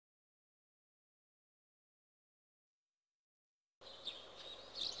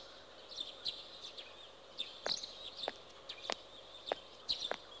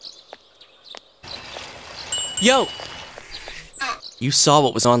Yo! You saw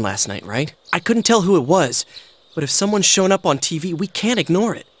what was on last night, right? I couldn't tell who it was, but if someone's shown up on TV, we can't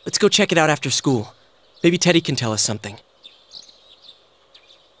ignore it. Let's go check it out after school. Maybe Teddy can tell us something.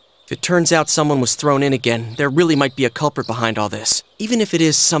 If it turns out someone was thrown in again, there really might be a culprit behind all this. Even if it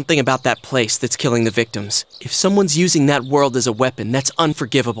is something about that place that's killing the victims. If someone's using that world as a weapon, that's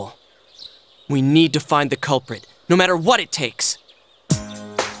unforgivable. We need to find the culprit, no matter what it takes.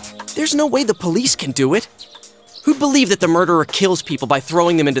 There's no way the police can do it. Who'd believe that the murderer kills people by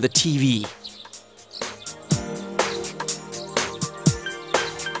throwing them into the TV?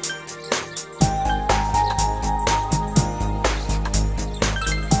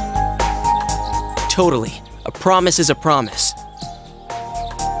 Totally. A promise is a promise.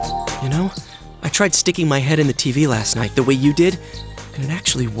 You know, I tried sticking my head in the TV last night the way you did, and it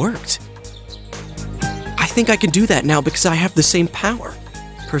actually worked. I think I can do that now because I have the same power.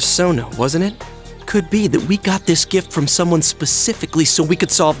 Persona, wasn't it? Could be that we got this gift from someone specifically so we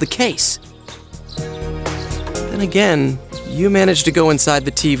could solve the case. Then again, you managed to go inside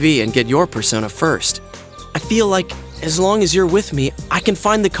the TV and get your persona first. I feel like as long as you're with me, I can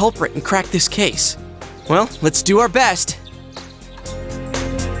find the culprit and crack this case. Well, let's do our best.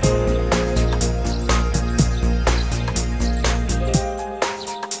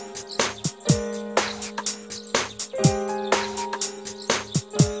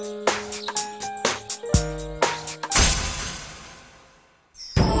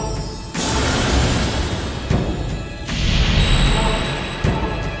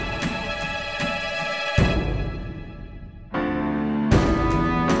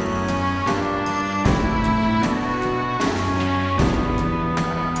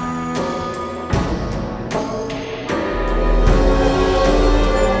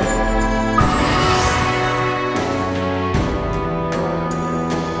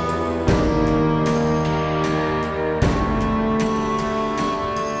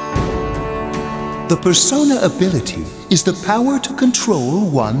 The persona ability is the power to control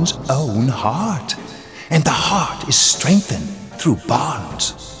one's own heart, and the heart is strengthened through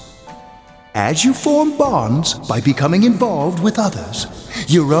bonds. As you form bonds by becoming involved with others,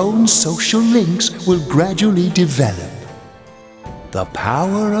 your own social links will gradually develop. The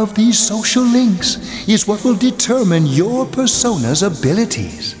power of these social links is what will determine your persona's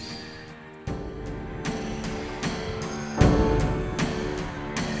abilities.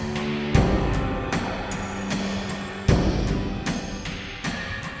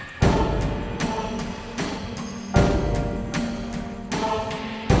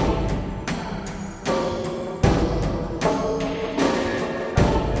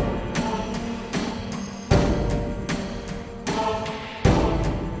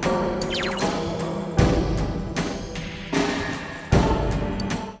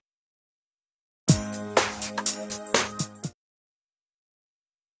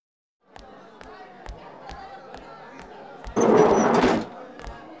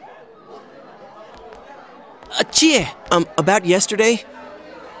 Chie, about yesterday?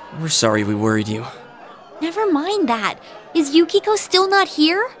 We're sorry we worried you. Never mind that. Is Yukiko still not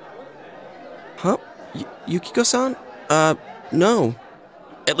here? Huh? Yukiko-san? No.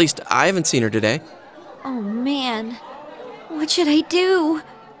 At least I haven't seen her today. Oh man. What should I do?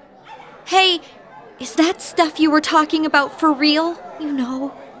 Hey, is that stuff you were talking about for real? You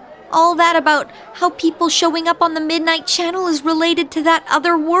know, all that about how people showing up on the Midnight Channel is related to that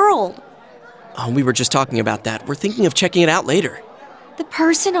other world. Oh, we were just talking about that. We're thinking of checking it out later. The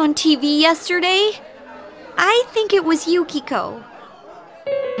person on TV yesterday? I think it was Yukiko.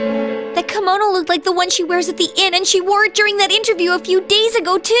 That kimono looked like the one she wears at the inn, and she wore it during that interview a few days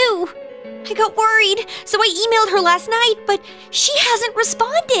ago, too. I got worried, so I emailed her last night, but she hasn't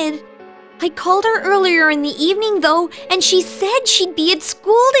responded. I called her earlier in the evening, though, and she said she'd be at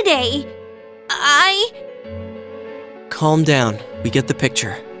school today. Calm down. We get the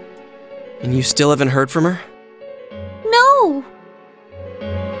picture. And you still haven't heard from her? No.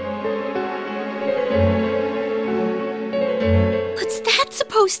 What's that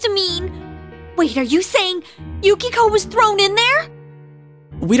supposed to mean? Wait, are you saying Yukiko was thrown in there?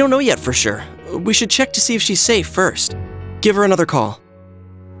 We don't know yet for sure. We should check to see if she's safe first. Give her another call.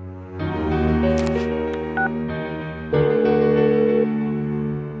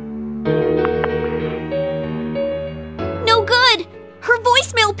 No good. Her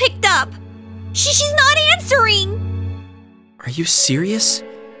voicemail picked up. She's not answering! Are you serious?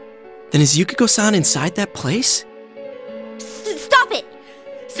 Then is Yukiko-san inside that place? Stop it!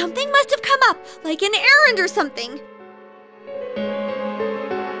 Something must have come up, like an errand or something.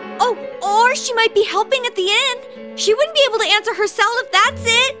 Oh, or she might be helping at the inn. She wouldn't be able to answer herself if that's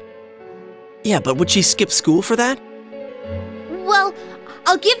it. Yeah, but would she skip school for that? Well,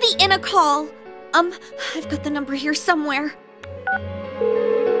 I'll give the inn a call. I've got the number here somewhere.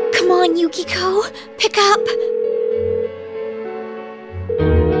 Come on, Yukiko. Pick up.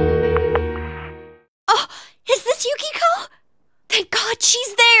 Oh, is this Yukiko? Thank God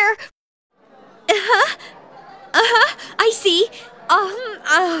she's there. I see.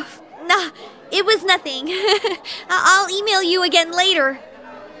 Nah, it was nothing. I'll email you again later.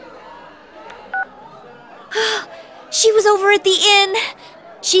 She was over at the inn.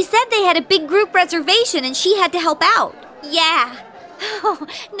 She said they had a big group reservation and she had to help out. Yeah.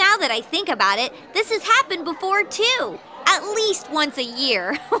 Now that I think about it, this has happened before too. At least once a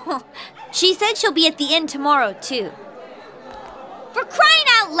year. She said she'll be at the inn tomorrow too. For crying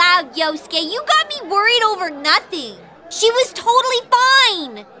out loud, Yosuke, you got me worried over nothing. She was totally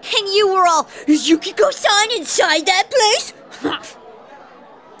fine. And you were all, is Yukiko-san inside that place?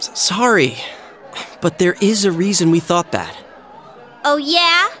 Sorry, but there is a reason we thought that. Oh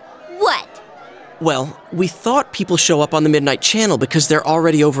yeah? What? Well, we thought people show up on the Midnight Channel because they're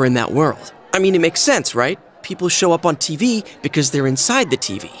already over in that world. I mean, it makes sense, right? People show up on TV because they're inside the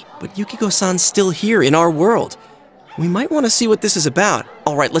TV. But Yukiko-san's still here in our world. We might want to see what this is about.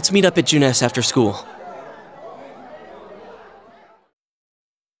 All right, let's meet up at Junes after school.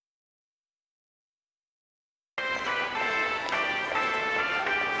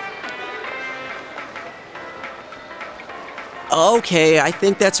 Okay, I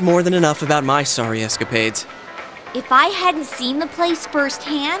think that's more than enough about my sorry escapades. If I hadn't seen the place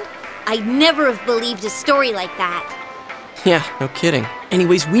firsthand, I'd never have believed a story like that. Yeah, no kidding.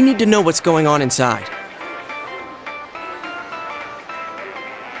 Anyways, we need to know what's going on inside.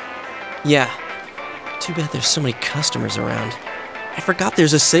 Yeah. Too bad there's so many customers around. I forgot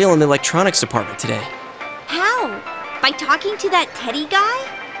there's a sale in the electronics department today. How? By talking to that Teddy guy?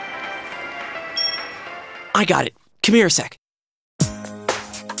 I got it. Come here a sec.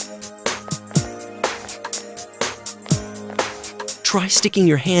 Try sticking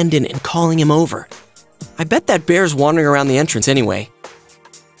your hand in and calling him over. I bet that bear's wandering around the entrance anyway.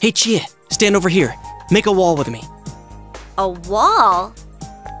 Hey, Chie, stand over here. Make a wall with me. A wall?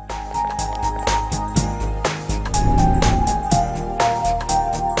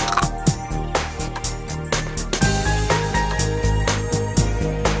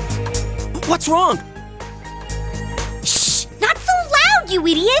 What's wrong? Shh! Not so loud, you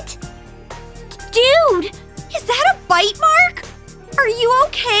idiot! Dude, is that a bite mark? Are you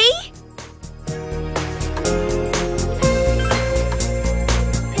okay?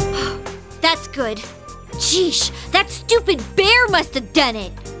 That's good. Sheesh, that stupid bear must have done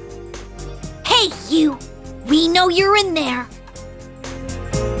it. Hey, you! We know you're in there.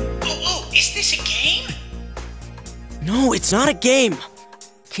 Oh, is this a game? No, it's not a game.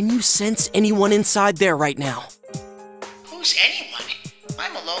 Can you sense anyone inside there right now? Who's anyone?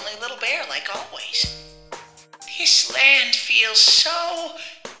 I'm a lonely little bear like always. This land feels so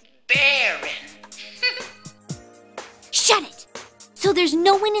barren. Shut it! So there's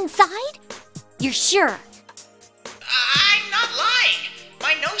no one inside? You're sure? I'm not lying.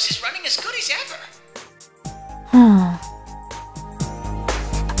 My nose is running as good as ever.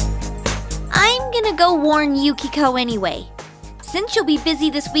 I'm gonna go warn Yukiko anyway. Since she'll be busy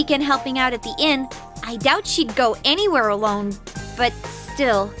this weekend helping out at the inn, I doubt she'd go anywhere alone, but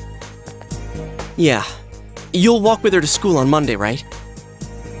still. Yeah. You'll walk with her to school on Monday, right?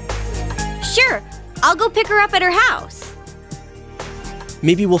 Sure, I'll go pick her up at her house.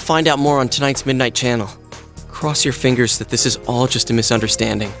 Maybe we'll find out more on tonight's Midnight Channel. Cross your fingers that this is all just a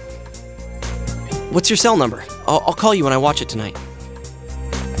misunderstanding. What's your cell number? I'll call you when I watch it tonight.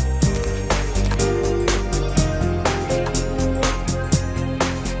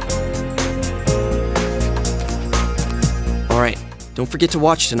 Alright, don't forget to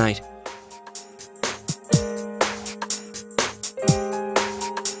watch tonight.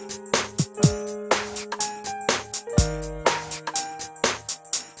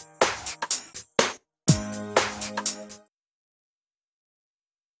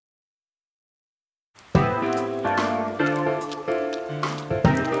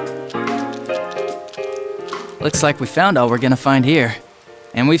 Looks like we found all we're gonna find here.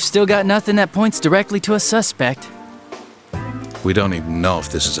 And we've still got nothing that points directly to a suspect. We don't even know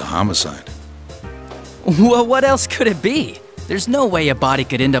if this is a homicide. Well, what else could it be? There's no way a body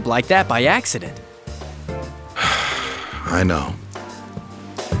could end up like that by accident. I know.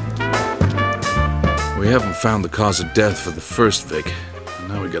 We haven't found the cause of death for the first Vic, and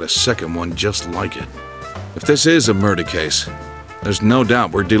now we got a second one just like it. If this is a murder case, there's no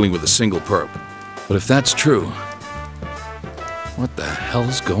doubt we're dealing with a single perp. But if that's true, what the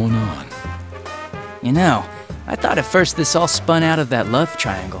hell's going on? You know, I thought at first this all spun out of that love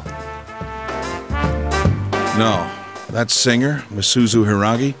triangle. No, that singer, Misuzu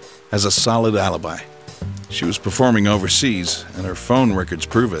Hiragi, has a solid alibi. She was performing overseas, and her phone records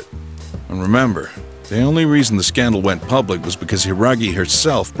prove it. And remember, the only reason the scandal went public was because Hiragi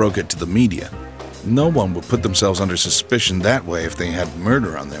herself broke it to the media. No one would put themselves under suspicion that way if they had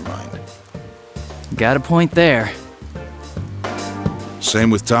murder on their mind. Got a point there.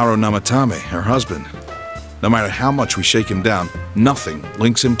 Same with Taro Namatame, her husband. No matter how much we shake him down, nothing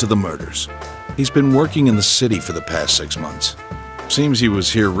links him to the murders. He's been working in the city for the past 6 months. Seems he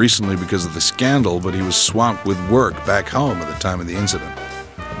was here recently because of the scandal, but he was swamped with work back home at the time of the incident.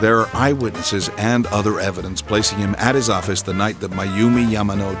 There are eyewitnesses and other evidence placing him at his office the night that Mayumi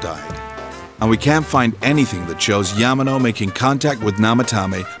Yamano died. And we can't find anything that shows Yamano making contact with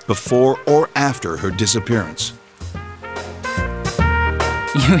Namatame before or after her disappearance.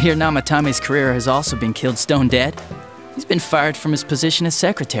 You hear Namatame's career has also been killed stone dead? He's been fired from his position as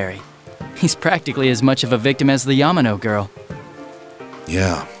secretary. He's practically as much of a victim as the Yamano girl.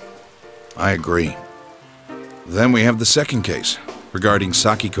 Yeah, I agree. Then we have the second case, regarding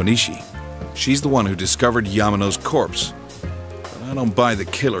Saki Konishi. She's the one who discovered Yamano's corpse. But I don't buy the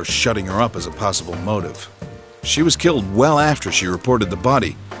killer shutting her up as a possible motive. She was killed well after she reported the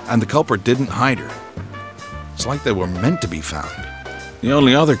body, and the culprit didn't hide her. It's like they were meant to be found. The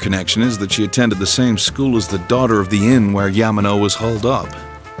only other connection is that she attended the same school as the daughter of the inn where Yamano was holed up.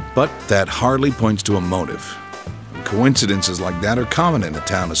 But that hardly points to a motive. Coincidences like that are common in a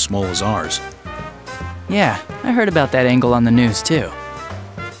town as small as ours. Yeah, I heard about that angle on the news too.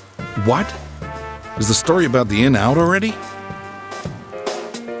 What? Is the story about the inn out already?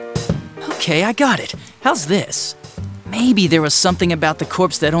 Okay, I got it. How's this? Maybe there was something about the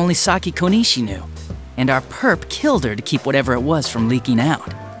corpse that only Saki Konishi knew, and our perp killed her to keep whatever it was from leaking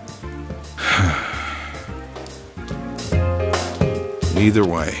out. Either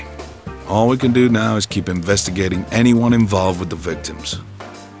way, all we can do now is keep investigating anyone involved with the victims.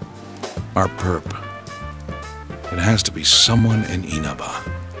 Our perp. It has to be someone in Inaba.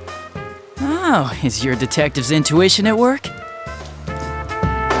 Oh, is your detective's intuition at work?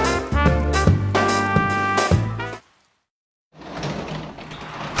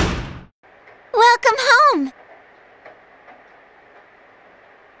 Welcome home!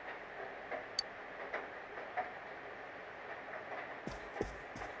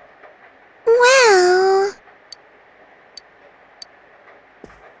 Well...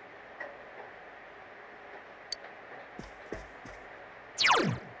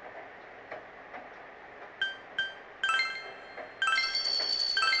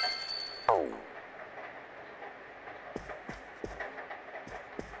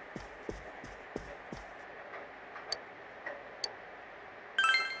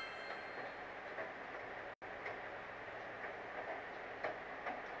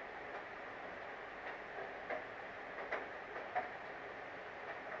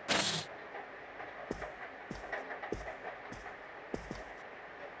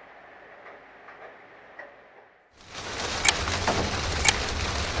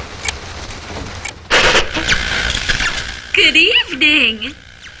 Good evening!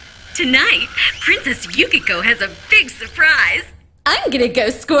 Tonight, Princess Yukiko has a big surprise. I'm gonna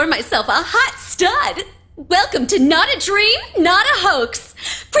go score myself a hot stud. Welcome to Not a Dream, Not a Hoax.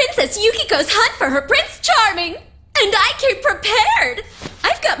 Princess Yukiko's hunt for her Prince Charming. And I came prepared.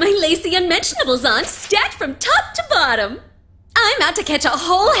 I've got my lacy unmentionables on, stacked from top to bottom. I'm out to catch a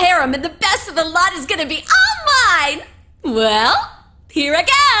whole harem, and the best of the lot is gonna be all mine. Well, here I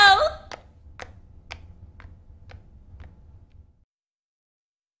go.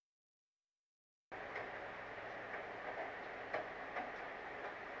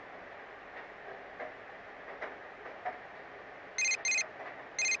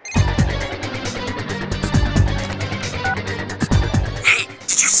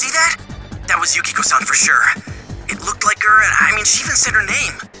 Was Yukiko-san for sure. It looked like her, and I mean, she even said her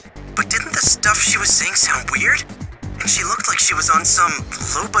name. But didn't the stuff she was saying sound weird? And she looked like she was on some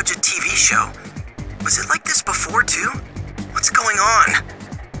low-budget TV show. Was it like this before, too? What's going on?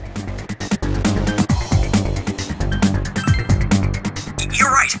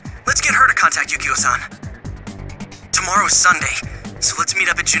 You're right. Let's get her to contact Yukiko-san. Tomorrow's Sunday, so let's meet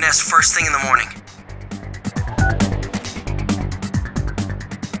up at Juness first thing in the morning.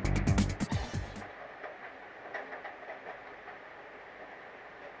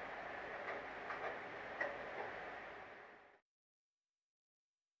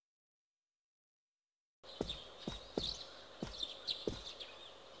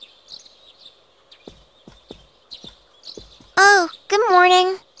 Oh, good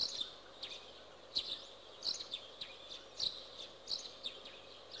morning.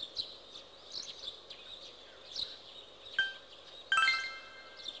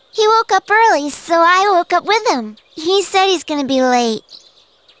 woke up early, so I woke up with him. He said he's gonna be late.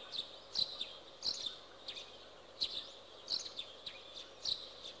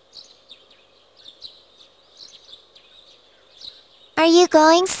 Are you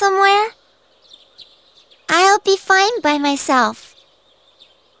going somewhere? I'll be fine by myself.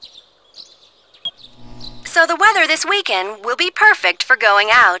 So the weather this weekend will be perfect for going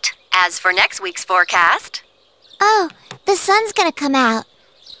out. As for next week's forecast... Oh, the sun's gonna come out.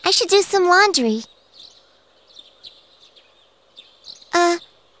 I should do some laundry.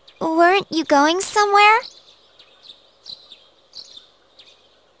 Weren't you going somewhere?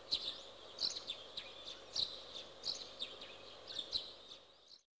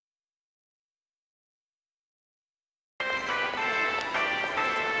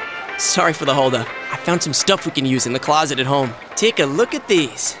 Sorry for the holdup. I found some stuff we can use in the closet at home. Take a look at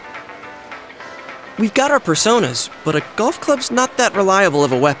these. We've got our personas, but a golf club's not that reliable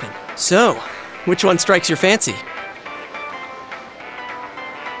of a weapon. So, which one strikes your fancy?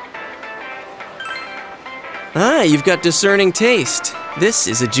 Ah, you've got discerning taste. This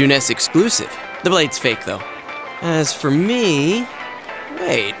is a Junes exclusive. The blade's fake, though. As for me...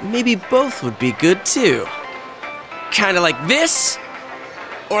 Wait, maybe both would be good, too. Kinda like this?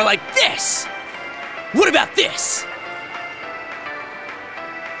 Or like this? What about this?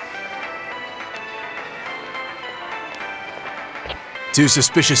 Two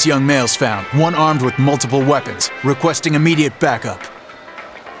suspicious young males found, one armed with multiple weapons, requesting immediate backup.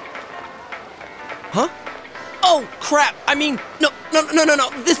 Huh? Oh, crap! I mean, no.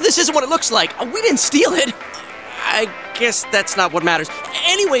 This isn't what it looks like. We didn't steal it. I guess that's not what matters.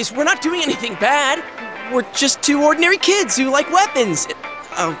 Anyways, we're not doing anything bad. We're just two ordinary kids who like weapons.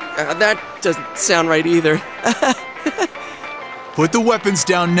 Oh, that doesn't sound right either. Put the weapons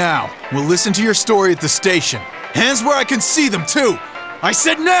down now. We'll listen to your story at the station. Hands where I can see them, too! I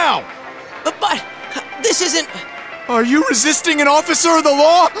said now! But this isn't... Are you resisting an officer of the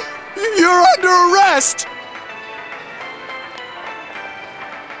law? You're under arrest!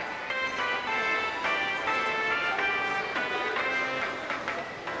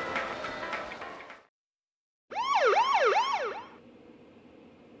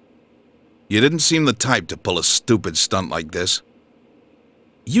 You didn't seem the type to pull a stupid stunt like this.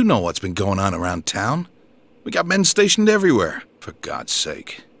 You know what's been going on around town. We got men stationed everywhere, for God's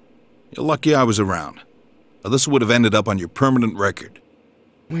sake. You're lucky I was around, or this would have ended up on your permanent record.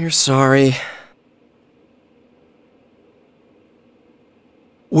 We're sorry.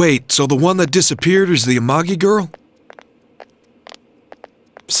 Wait, so the one that disappeared is the Amagi girl?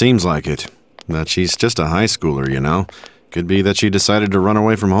 Seems like it. That she's just a high schooler, you know. Could be that she decided to run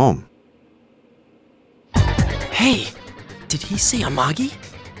away from home. Hey, did he say Amagi?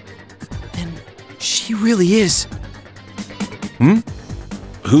 Then she really is.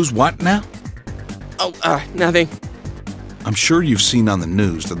 Who's what now? Oh, nothing. I'm sure you've seen on the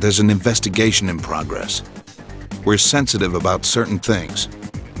news that there's an investigation in progress. We're sensitive about certain things.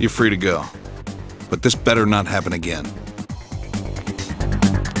 You're free to go. But this better not happen again.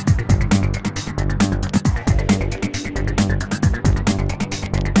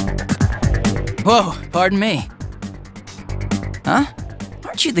 Whoa, pardon me. Huh?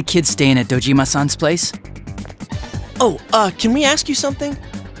 Aren't you the kid staying at Dojima-san's place? Oh, can we ask you something?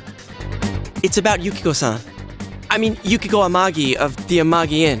 It's about Yukiko-san. I mean, Yukiko Amagi of the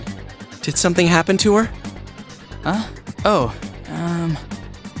Amagi Inn. Did something happen to her? Huh? Oh, am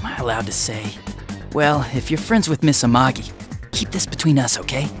I allowed to say? Well, if you're friends with Miss Amagi, keep this between us,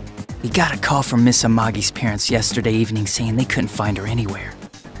 okay? We got a call from Miss Amagi's parents yesterday evening saying they couldn't find her anywhere.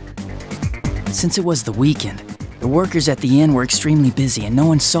 Since it was the weekend, the workers at the inn were extremely busy and no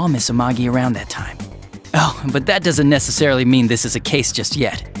one saw Miss Amagi around that time. Oh, but that doesn't necessarily mean this is a case just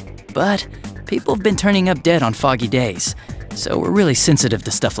yet. But people have been turning up dead on foggy days, so we're really sensitive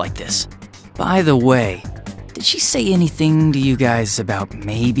to stuff like this. By the way, did she say anything to you guys about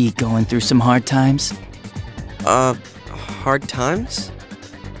maybe going through some hard times? Hard times?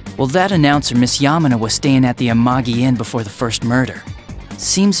 Well, that announcer, Miss Yamano, was staying at the Amagi Inn before the first murder.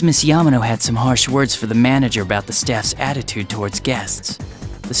 Seems Miss Yamano had some harsh words for the manager about the staff's attitude towards guests.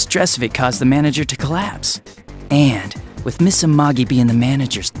 The stress of it caused the manager to collapse. And with Miss Amagi being the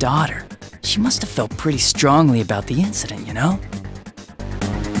manager's daughter, she must have felt pretty strongly about the incident, you know?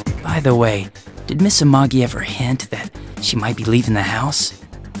 By the way, did Miss Amagi ever hint that she might be leaving the house?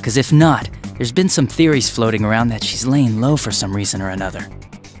 Because if not, there's been some theories floating around that she's laying low for some reason or another.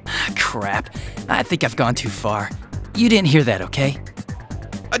 Crap, I think I've gone too far. You didn't hear that, okay?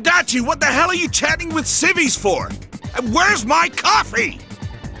 Adachi, what the hell are you chatting with civvies for? And where's my coffee?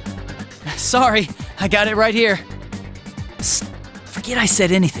 Sorry, I got it right here. Psst, forget I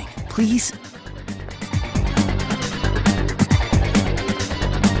said anything. please?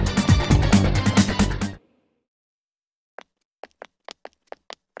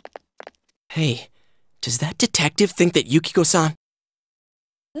 Hey, does that detective think that Yukiko-san...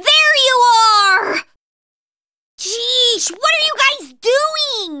 There you are! Jeez, what are you guys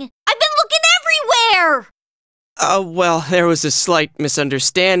doing? I've been looking everywhere! Well, there was a slight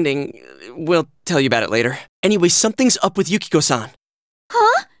misunderstanding. We'll tell you about it later. Anyway, something's up with Yukiko-san.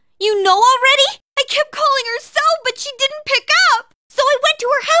 Huh? You know already? I kept calling her cell, but she didn't pick up. So I went to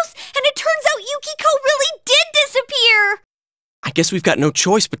her house, and it turns out Yukiko really did disappear. I guess we've got no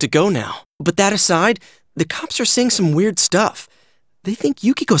choice but to go now. But that aside, the cops are saying some weird stuff. They think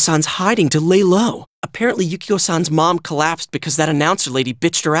Yukiko-san's hiding to lay low. Apparently Yukiko-san's mom collapsed because that announcer lady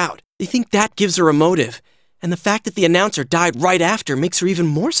bitched her out. They think that gives her a motive. And the fact that the announcer died right after makes her even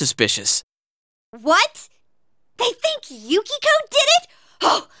more suspicious. What? They think Yukiko did it?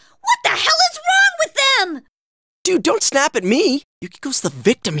 Oh, what the hell is wrong with them? Dude, don't snap at me. Yukiko's the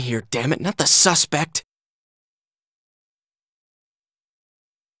victim here, damn it, not the suspect.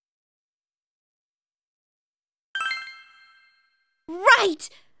 Right!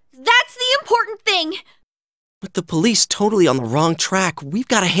 That's the important thing! With the police totally on the wrong track, we've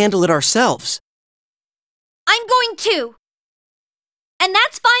got to handle it ourselves. I'm going to! And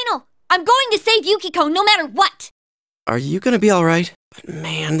that's final! I'm going to save Yukiko no matter what! Are you gonna be alright? But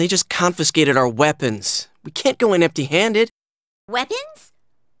man, they just confiscated our weapons. We can't go in empty-handed. Weapons?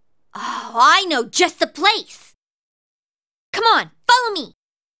 Oh, I know just the place! Come on, follow me!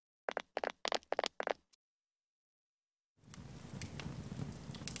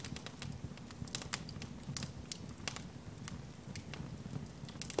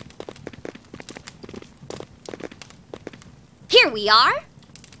 Here we are.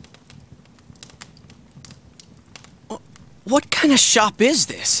 What kind of shop is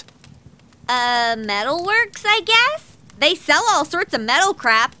this? Metalworks, I guess? They sell all sorts of metal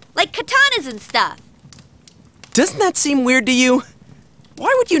crap, like katanas and stuff. Doesn't that seem weird to you?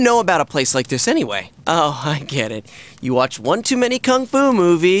 Why would you know about a place like this anyway? Oh, I get it. You watch one too many kung fu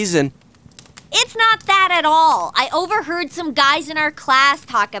movies and... It's not that at all. I overheard some guys in our class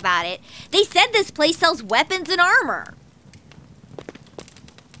talk about it. They said this place sells weapons and armor.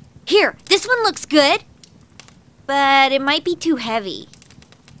 Here, this one looks good, but it might be too heavy.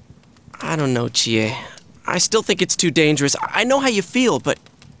 I don't know, Chie. I still think it's too dangerous. I know how you feel, but...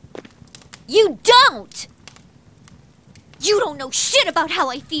 You don't! You don't know shit about how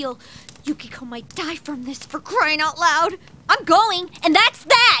I feel. Yukiko might die from this, for crying out loud. I'm going, and that's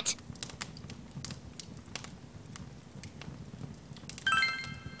that!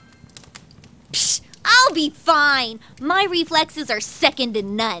 Psh, I'll be fine. My reflexes are second to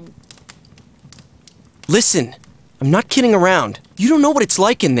none. Listen, I'm not kidding around. You don't know what it's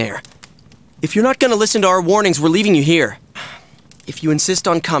like in there. If you're not gonna listen to our warnings, we're leaving you here. If you insist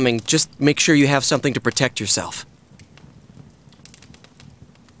on coming, just make sure you have something to protect yourself.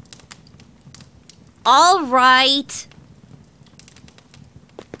 All right.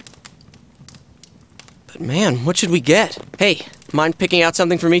 But man, what should we get? Hey, mind picking out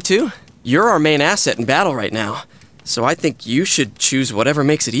something for me too? You're our main asset in battle right now, so I think you should choose whatever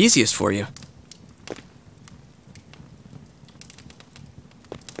makes it easiest for you.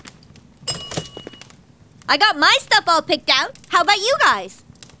 I got my stuff all picked out. How about you guys?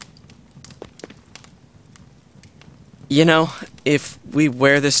 You know, if we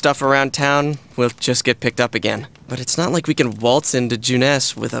wear this stuff around town, we'll just get picked up again. But it's not like we can waltz into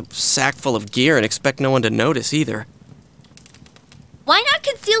Juness with a sack full of gear and expect no one to notice either. Why not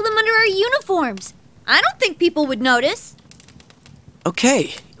conceal them under our uniforms? I don't think people would notice.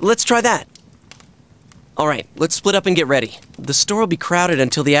 Okay, let's try that. Alright, let's split up and get ready. The store will be crowded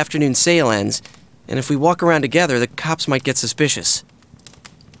until the afternoon sale ends, and if we walk around together, the cops might get suspicious.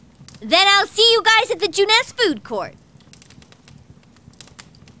 Then I'll see you guys at the Juness food court.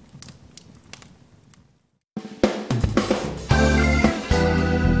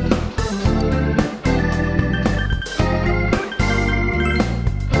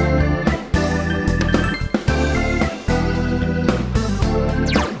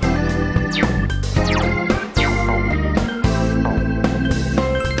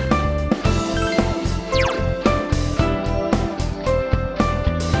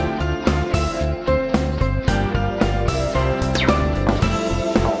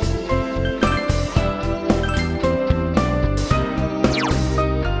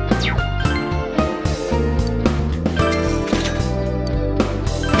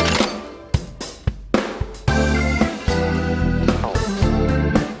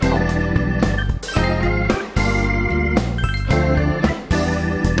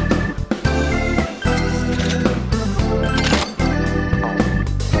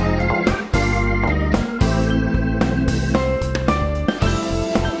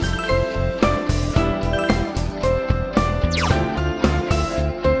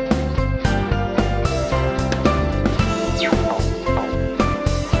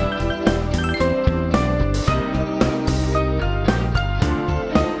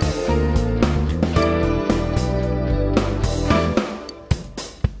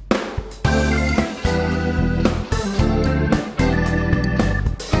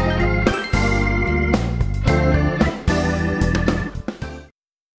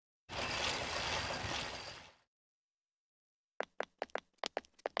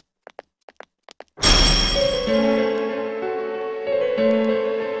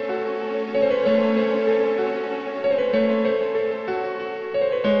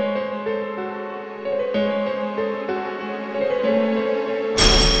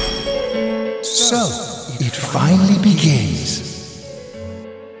 So, it finally begins.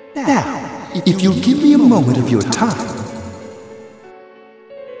 Now, if you'll give me a moment of your time.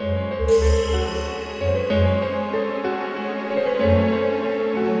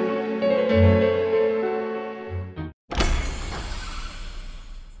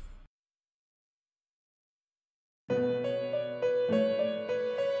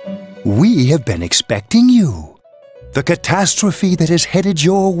 We have been expecting you. The catastrophe that is headed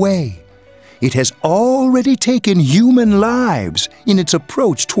your way. It has already taken human lives in its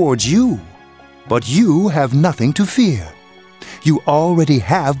approach towards you. But you have nothing to fear. You already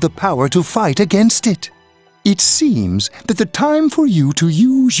have the power to fight against it. It seems that the time for you to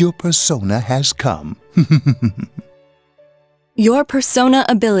use your persona has come. Your persona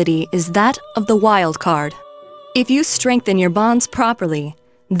ability is that of the wild card. If you strengthen your bonds properly,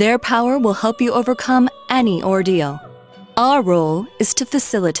 their power will help you overcome any ordeal. Our role is to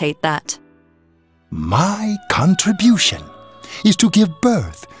facilitate that. My contribution is to give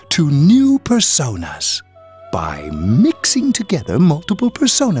birth to new personas. By mixing together multiple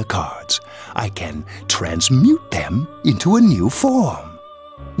persona cards, I can transmute them into a new form.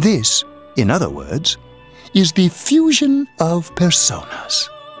 This, in other words, is the fusion of personas.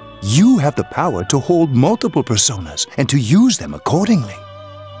 You have the power to hold multiple personas and to use them accordingly.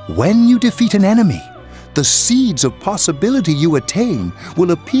 When you defeat an enemy, the seeds of possibility you attain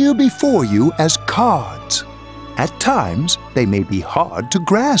will appear before you as cards. At times, they may be hard to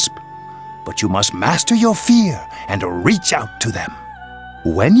grasp, but you must master your fear and reach out to them.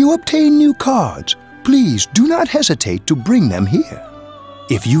 When you obtain new cards, please do not hesitate to bring them here.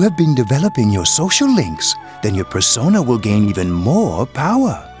 If you have been developing your social links, then your persona will gain even more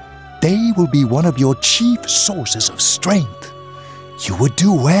power. They will be one of your chief sources of strength. You would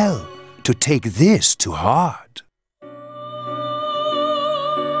do well to take this to heart.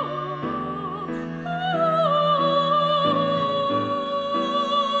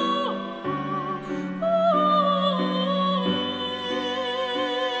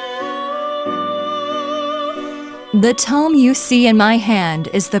 The tome you see in my hand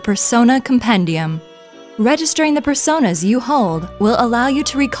is the Persona Compendium. Registering the personas you hold will allow you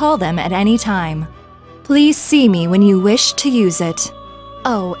to recall them at any time. Please see me when you wish to use it.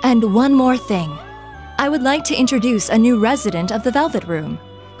 Oh, and one more thing. I would like to introduce a new resident of the Velvet Room,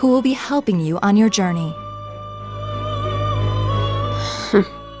 who will be helping you on your journey.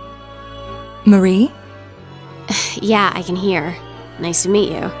 Marie? Yeah, I can hear. Nice to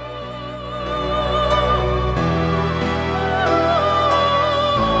meet you.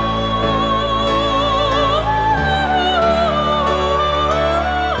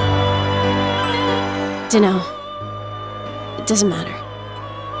 Dunno. It doesn't matter.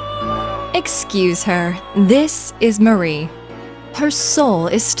 Excuse her. This is Marie. Her soul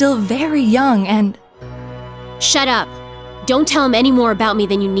is still very young and... Shut up! Don't tell him any more about me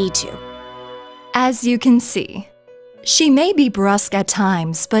than you need to. As you can see, she may be brusque at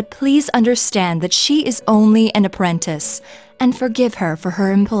times, but please understand that she is only an apprentice, and forgive her for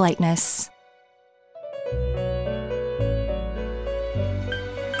her impoliteness.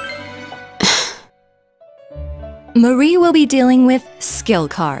 Marie will be dealing with skill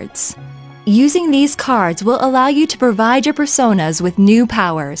cards. Using these cards will allow you to provide your personas with new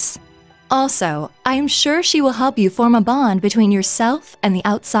powers. Also, I am sure she will help you form a bond between yourself and the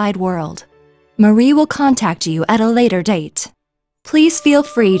outside world. Marie will contact you at a later date. Please feel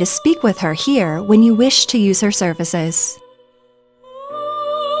free to speak with her here when you wish to use her services.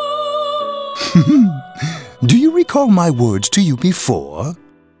 Do you recall my words to you before?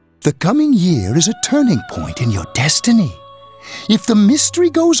 The coming year is a turning point in your destiny. If the mystery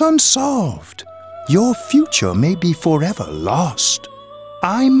goes unsolved, your future may be forever lost.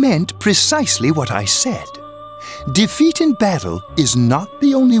 I meant precisely what I said. Defeat in battle is not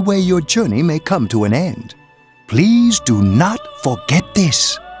the only way your journey may come to an end. Please do not forget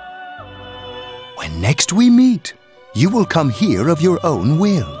this. When next we meet, you will come here of your own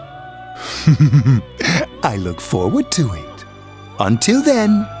will. I look forward to it. Until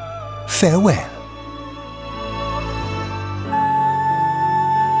then, farewell.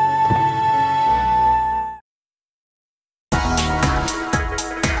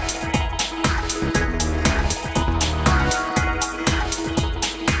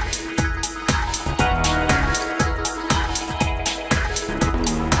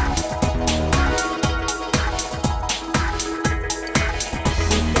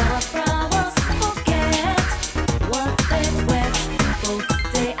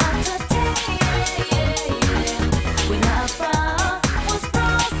 Day after day.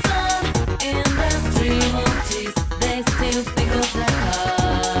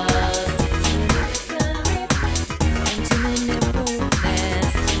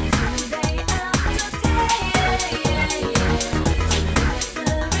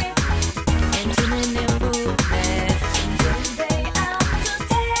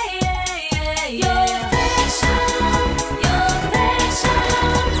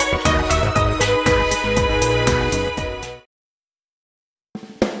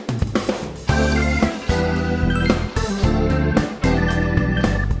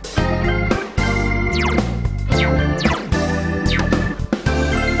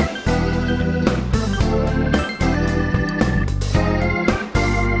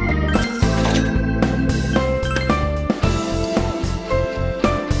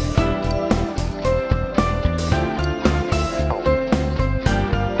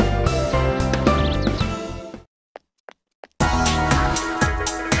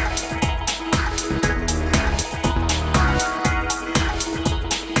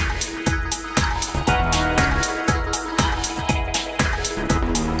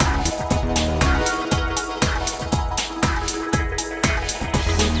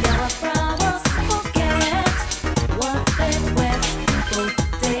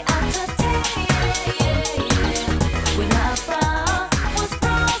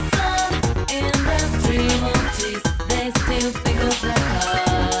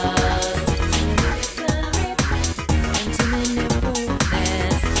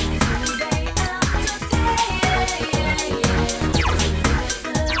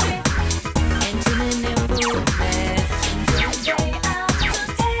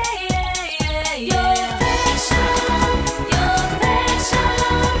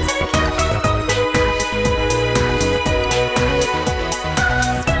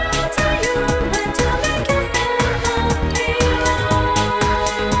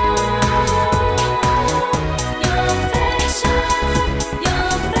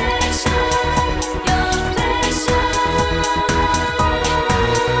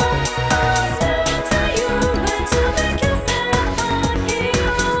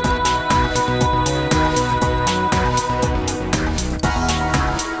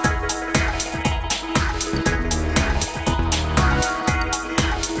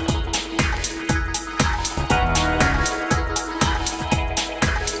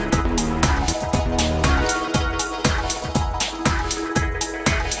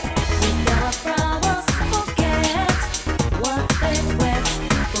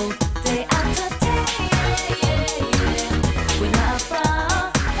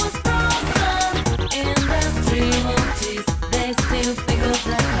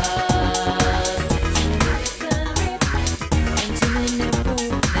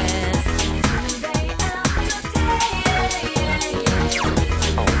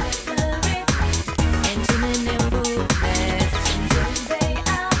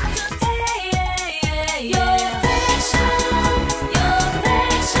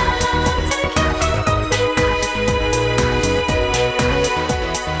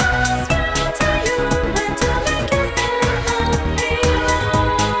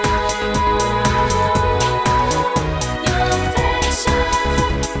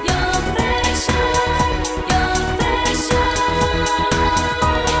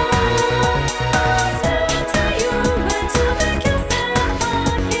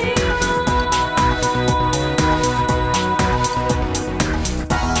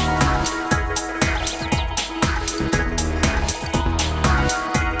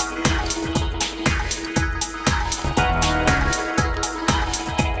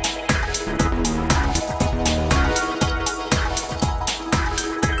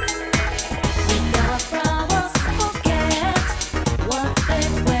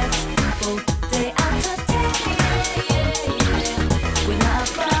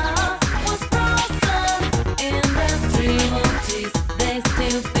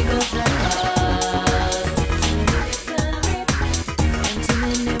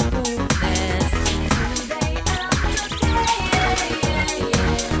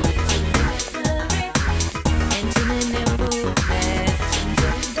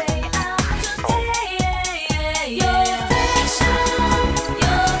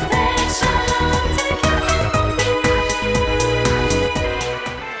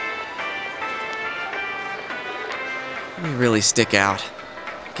 really stick out.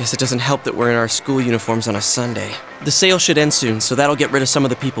 Guess it doesn't help that we're in our school uniforms on a Sunday. The sale should end soon, so that'll get rid of some of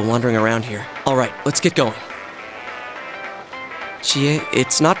the people wandering around here. Alright, let's get going. Chie,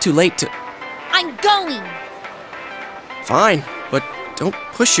 it's not too late to... I'm going! Fine, but don't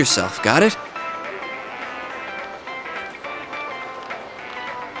push yourself, got it?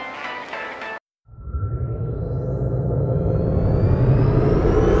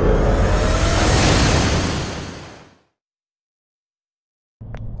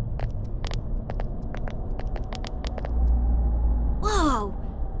 Whoa!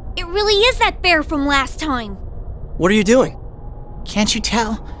 It really is that bear from last time. What are you doing? Can't you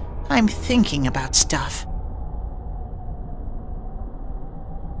tell? I'm thinking about stuff.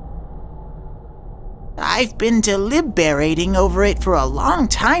 I've been deliberating over it for a long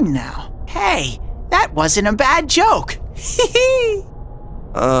time now. Hey, that wasn't a bad joke.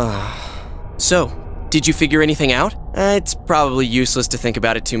 So, did you figure anything out? It's probably useless to think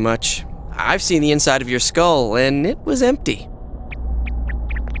about it too much. I've seen the inside of your skull, and it was empty.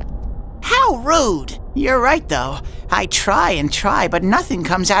 How rude! You're right, though. I try and try, but nothing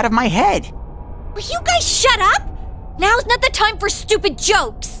comes out of my head. Will you guys shut up? Now's not the time for stupid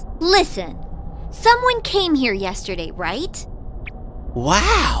jokes. Listen, someone came here yesterday, right?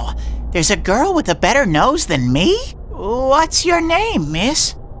 Wow! There's a girl with a better nose than me? What's your name,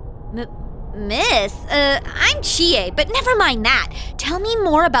 miss? Miss? I'm Chie, but never mind that. Tell me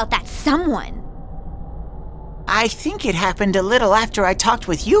more about that someone. I think it happened a little after I talked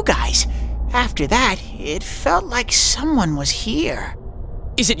with you guys. After that, it felt like someone was here.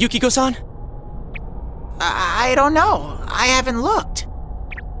 Is it Yukiko-san? I don't know. I haven't looked.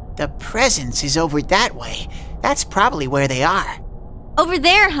 The presence is over that way. That's probably where they are. Over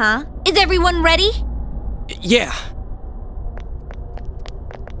there, huh? Is everyone ready? Yeah.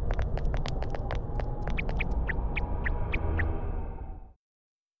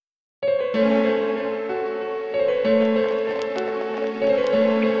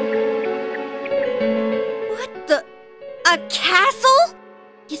 A castle?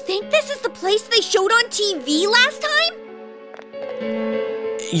 You think this is the place they showed on TV last time?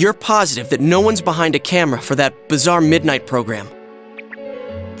 You're positive that no one's behind a camera for that bizarre midnight program?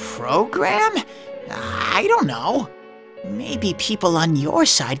 Program? I don't know. Maybe people on your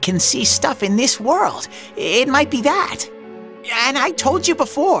side can see stuff in this world. It might be that. And I told you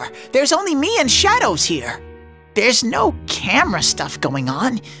before, there's only me and Shadows here. There's no camera stuff going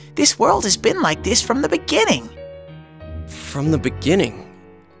on. This world has been like this from the beginning. From the beginning?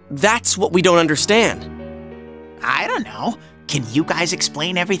 That's what we don't understand. I don't know. Can you guys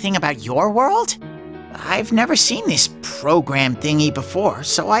explain everything about your world? I've never seen this program thingy before,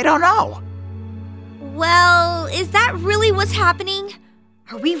 so I don't know. Well, is that really what's happening?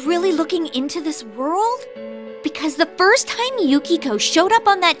 Are we really looking into this world? Because the first time Yukiko showed up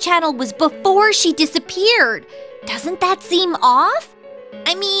on that channel was before she disappeared. Doesn't that seem off?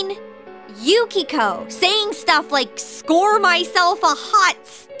 I mean, Yukiko saying stuff like, "Score myself a hot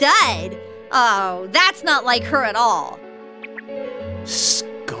stud." Oh, that's not like her at all.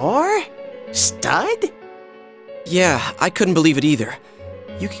 Score? Stud? Yeah, I couldn't believe it either.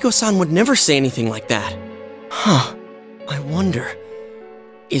 Yukiko-san would never say anything like that. Huh. I wonder,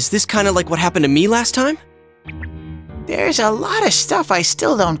 is this kind of like what happened to me last time? There's a lot of stuff I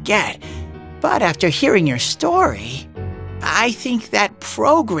still don't get, but after hearing your story, I think that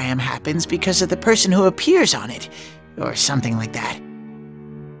program happens because of the person who appears on it, or something like that.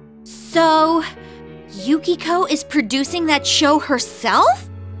 So, Yukiko is producing that show herself?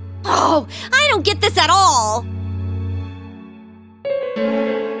 Oh, I don't get this at all!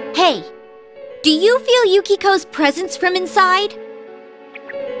 Hey, do you feel Yukiko's presence from inside?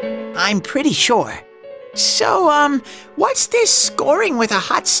 I'm pretty sure. So, what's this scoring with a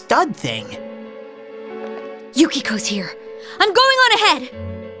hot stud thing? Yukiko's here. I'm going on ahead.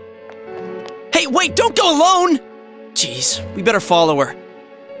 Hey, wait, don't go alone! Jeez, we better follow her.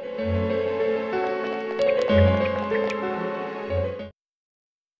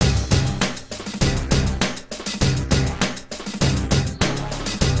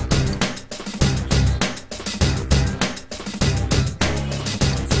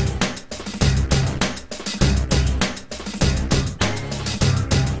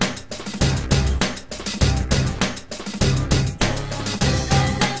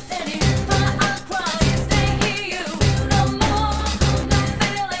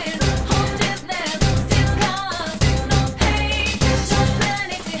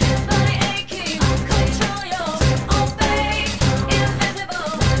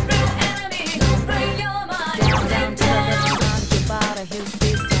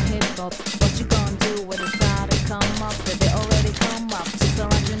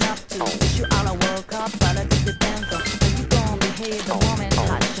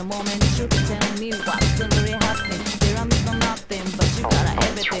 a moment, you can tell me what's really happening. There are missing nothing, but you got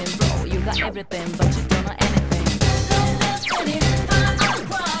everything, bro. You got everything, but you don't know anything.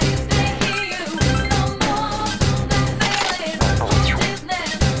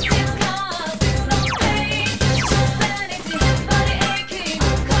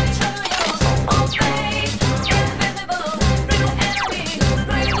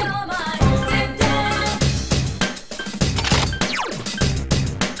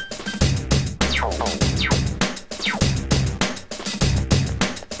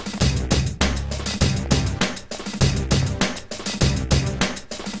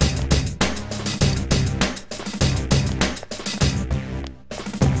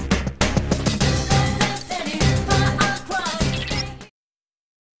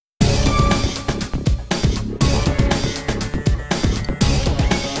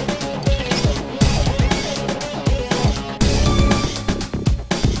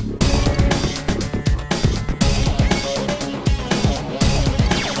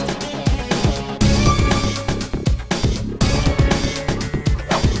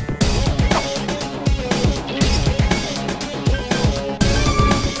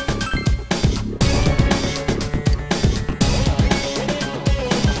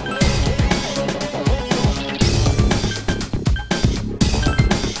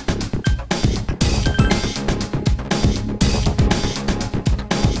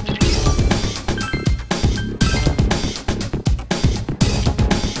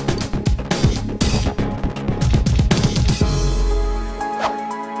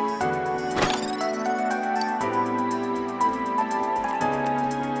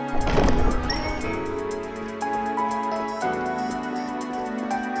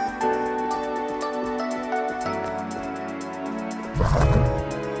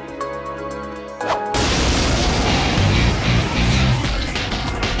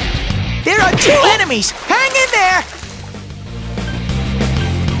 There are two enemies! Hang in there!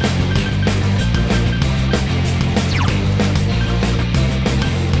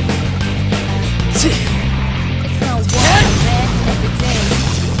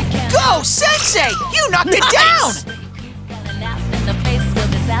 Go, Sensei! You knocked it down!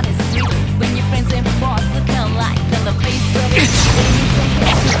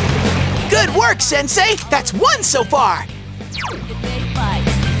 Good work, Sensei! That's one so far!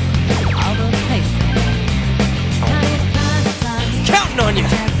 Counting on you!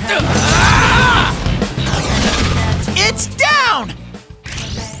 It's down!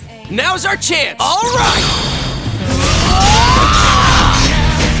 Now's our chance! All right!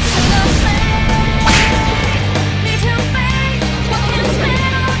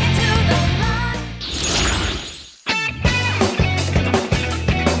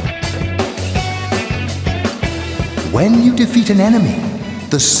 When you defeat an enemy,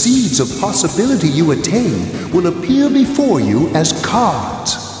 the seeds of possibility you attain will appear before you as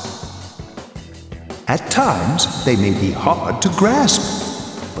cards. At times, they may be hard to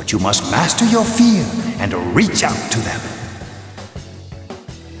grasp, but you must master your fear and reach out to them.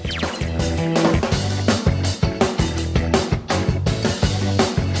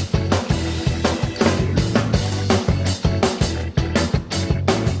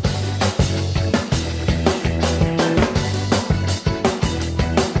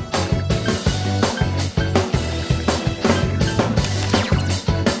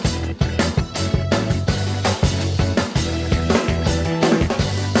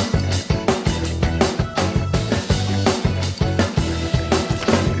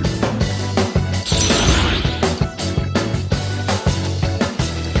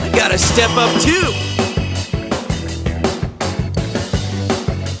 Gotta step up too!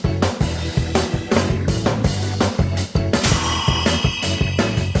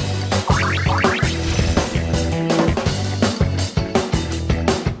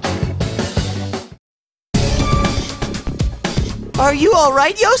 Are you all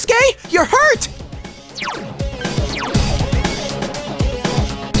right, Yosuke? You're hurt!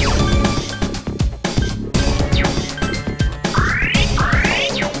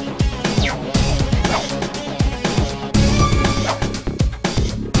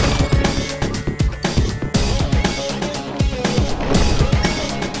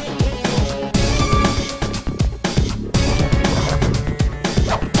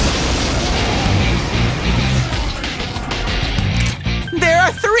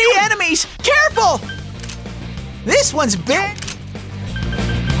 Careful! This one's big.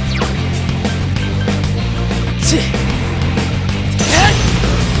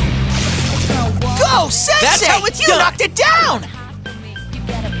 Go, Sensei! That's how it's you done. knocked it down!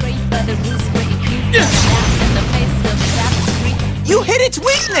 You hit its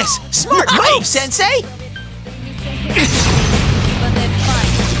weakness! Smart move, Sensei!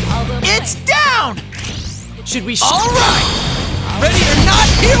 It's down! Should we All right! Ready or not,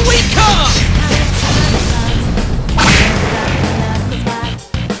 here we come!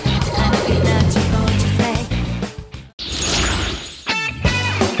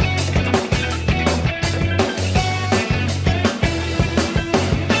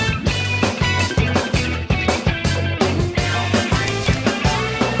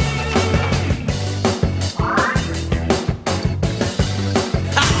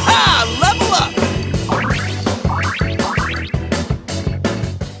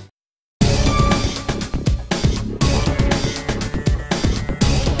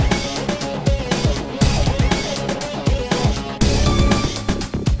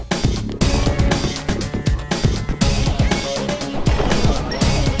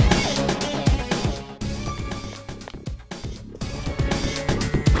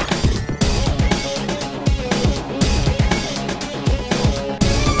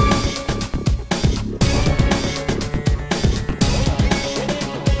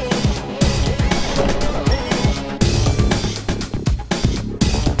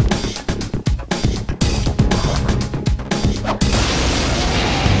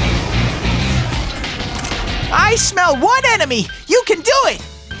 I smell one enemy! You can do it!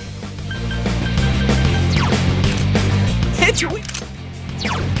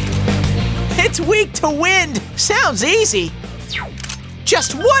 It's weak to wind! Sounds easy!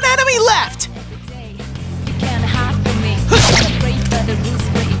 Just one enemy left!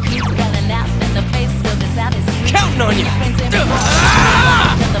 Counting on you!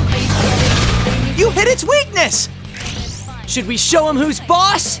 You hit its weakness! Should we show him who's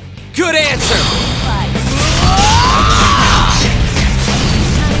boss? Good answer!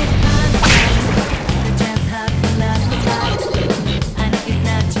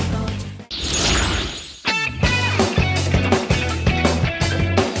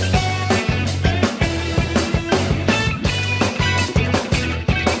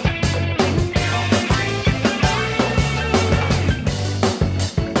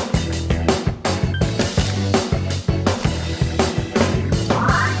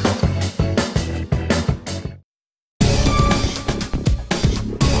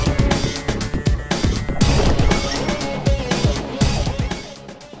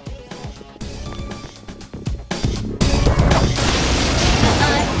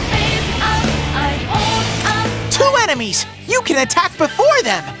 Enemies! You can attack before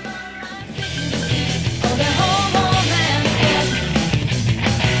them!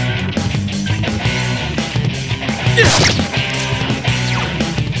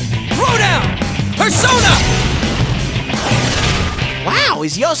 Throw down! Persona! Wow,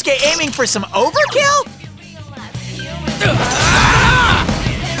 is Yosuke aiming for some overkill?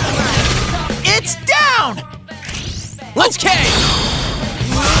 It's down! Let's K!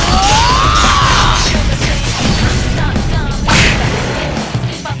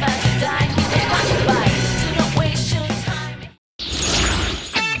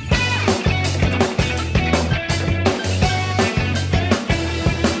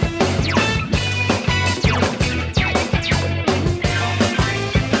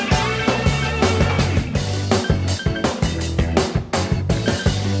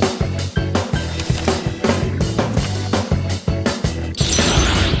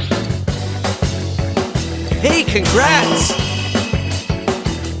 Hey, congrats!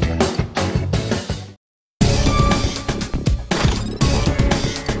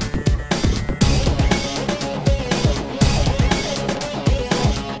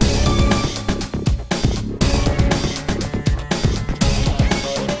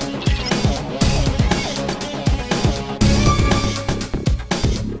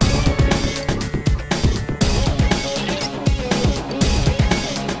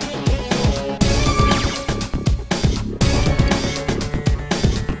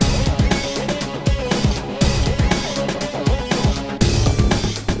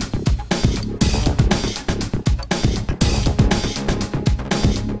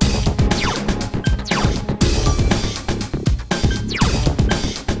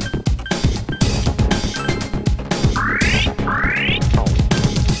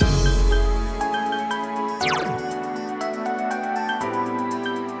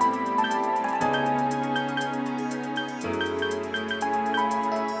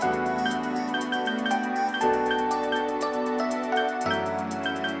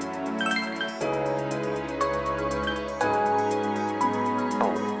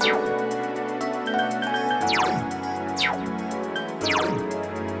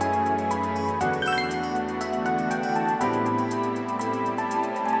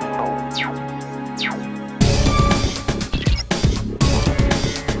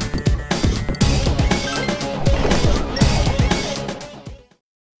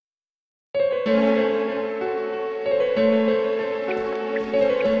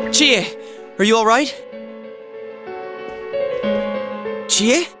 Chie, are you alright?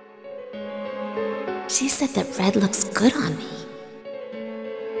 Chie? She said that red looks good on me.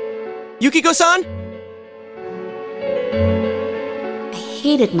 Yukiko-san? I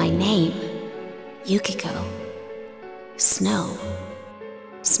hated my name. Yukiko. Snow.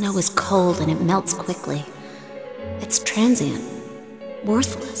 Snow is cold and it melts quickly. It's transient.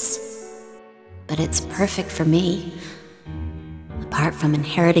 Worthless. But it's perfect for me. Apart from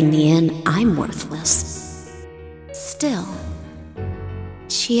inheriting the inn, I'm worthless. Still,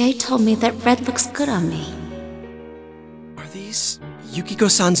 Chie told me that red looks good on me. Are these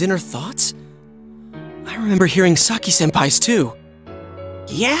Yukiko-san's inner thoughts? I remember hearing Saki-senpai's too.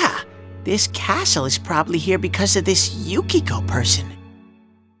 Yeah, this castle is probably here because of this Yukiko person.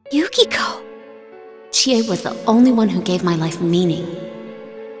 Yukiko! Chie was the only one who gave my life meaning.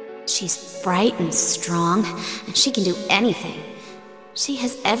 She's bright and strong, and she can do anything. She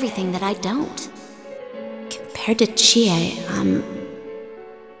has everything that I don't. Compared to Chie,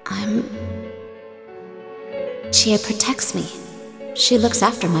 Chie protects me. She looks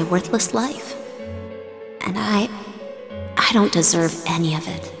after my worthless life. And I don't deserve any of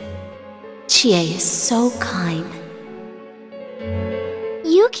it. Chie is so kind.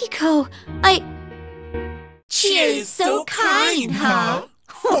 Yukiko, Chie is so kind, huh?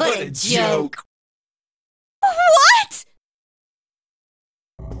 What a joke. What?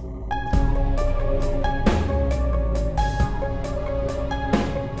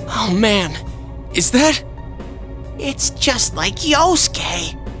 Oh man, is that? It's just like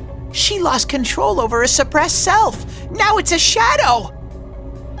Yosuke. She lost control over her suppressed self. Now it's a shadow.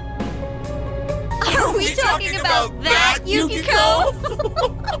 Are we talking about that, Yukiko?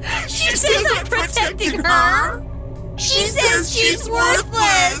 She says I'm protecting her. She says she's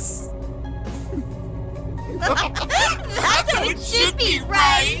worthless. That's how it should be,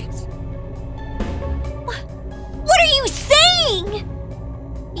 right? What are you saying?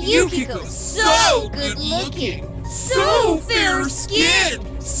 Yukiko's so good looking, so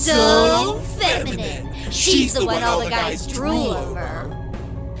fair-skinned, so feminine. She's the one all the guys drool over.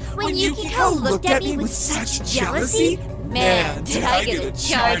 When Yukiko looked at me with such jealousy, man, did I get a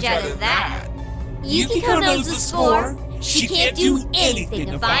charge out of that. Yukiko knows the score. She can't do anything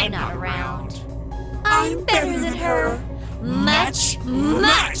if I'm not around. I'm better than her. Much,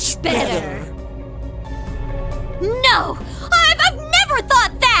 much better. No! I've never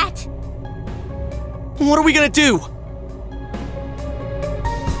thought that! What are we gonna do?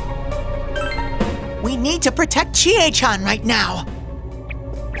 We need to protect Chie-chan right now.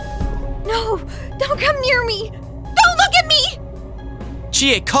 No! Don't come near me! Don't look at me!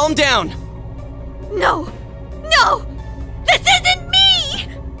 Chie, calm down! No! No! This isn't me!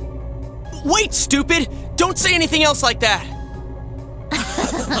 Wait, stupid! Don't say anything else like that!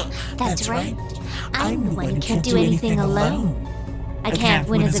 That's right. I'm the one who can't do anything alone. I can't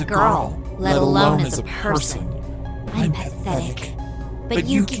win as a girl, let alone as a person. I'm pathetic. But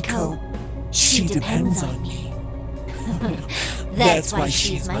Yukiko, she depends on me. That's why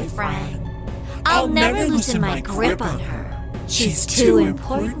she's my friend. I'll never loosen my grip on her. She's too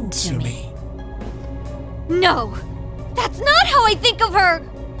important to me. No! That's not how I think of her!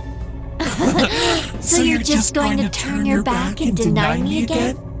 So you're just going to turn your back and deny me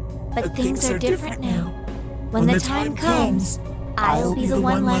again? But things are different now. When the time comes, I'll be the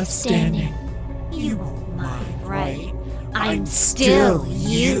one left standing. You won't mind, right? I'm still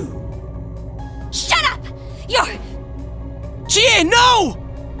you. Shut up! You're... Chie, no!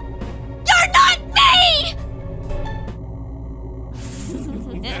 You're not me!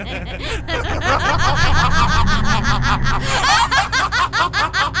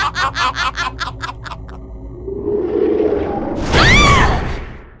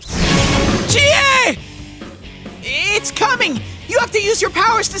 Chie! It's coming! You have to use your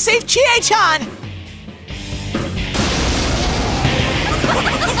powers to save Chie-chan!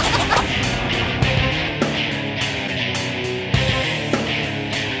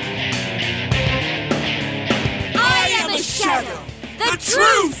 I am a shadow, the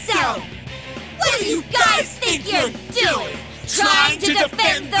true self! What do you guys think you're doing? Trying to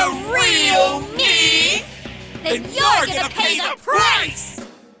defend the real me? Then you're gonna pay the price!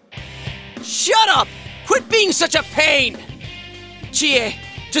 Shut up! Quit being such a pain! Chie,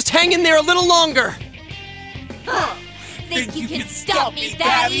 just hang in there a little longer! Huh. Think you can stop me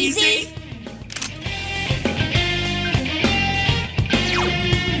that easy?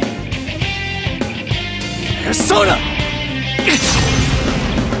 Persona!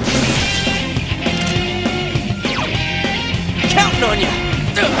 Counting on ya!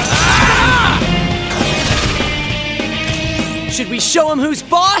 Should we show him who's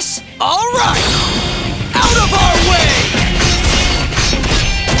boss? All right! Out of our way!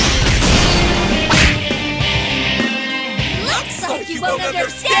 Looks like you won't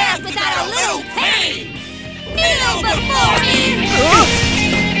understand without a little pain! Kneel before me!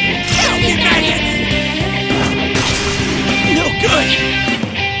 Filthy maggots! No good!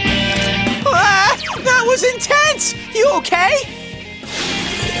 That was intense! You okay?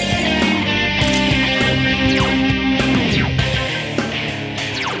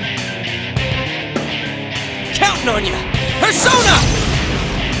 Counting on ya! Persona!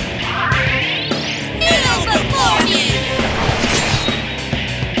 Kneel before me!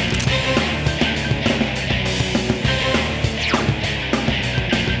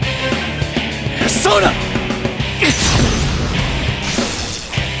 Persona!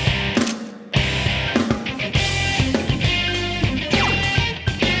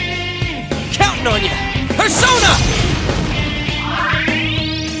 Counting on ya! Persona!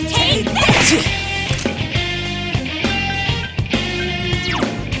 Take this!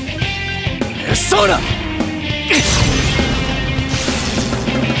 Persona!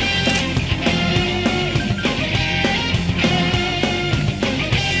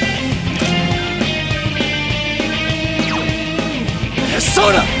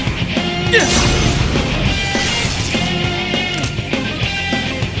 Persona!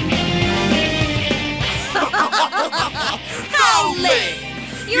 How lame!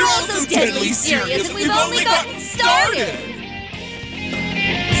 You're all so deadly serious and we've only gotten started!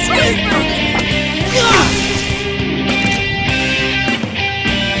 Scream for me!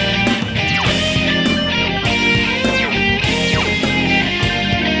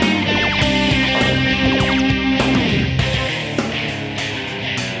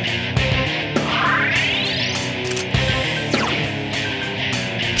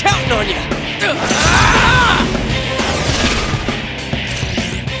 Counting on ya!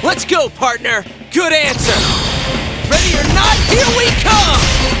 Let's go, partner! Good answer! Ready or not, here we come!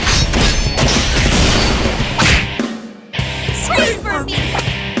 Scream for me!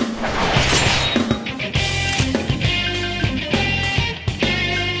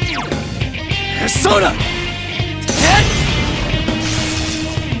 Persona! Head!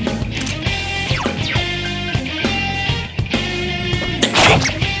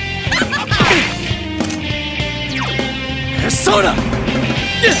 Persona!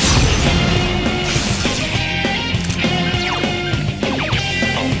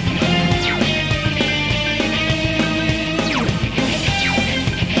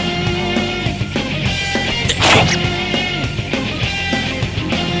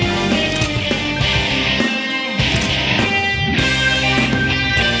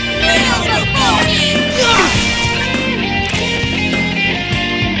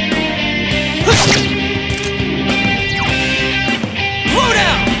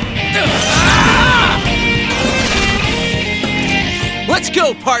 Let's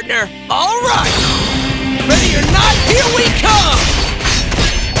go, partner! All right! Ready or not, here we come!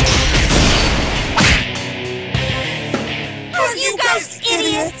 Are you guys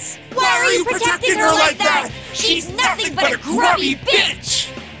idiots? Why are you protecting her like that? She's nothing but a grubby bitch!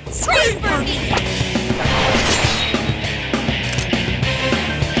 Scream for me!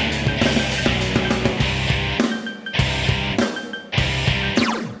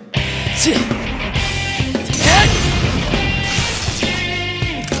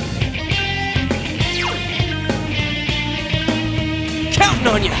 Counting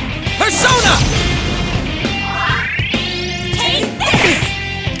on ya! Persona! Take this!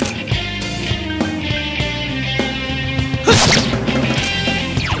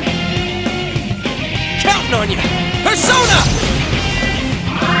 Counting on ya! Persona!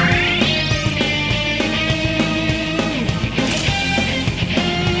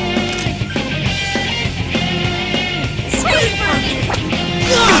 Scream for me!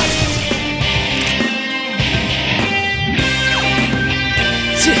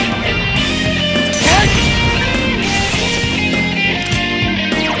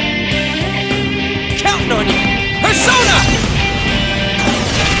 Counting on ya! Persona!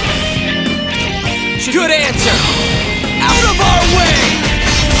 Good answer! Out of our way!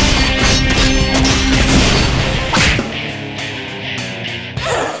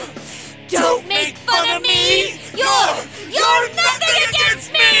 Don't make fun of me! You're nothing against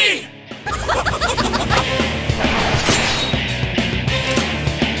me!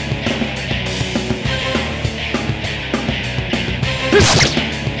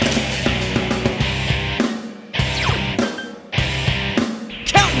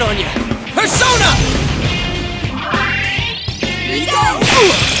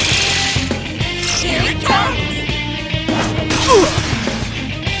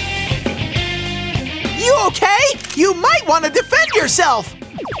 You might want to defend yourself!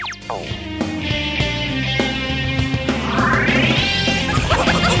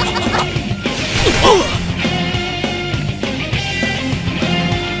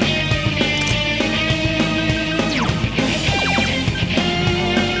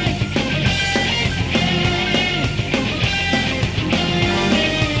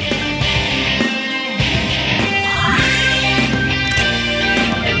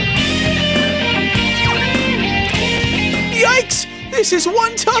 Yikes! This is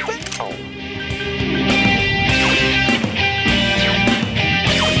one tough...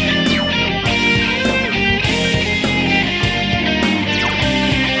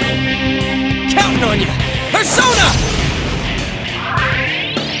 Counting on you! Persona!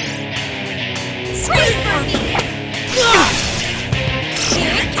 Wait for me!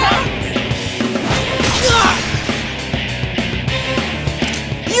 Here it comes!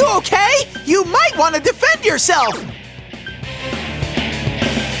 You okay? You might want to defend yourself!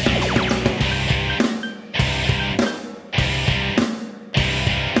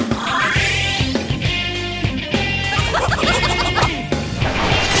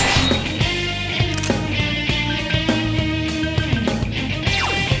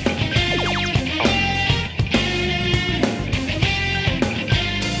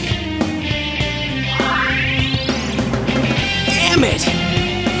 Damn it!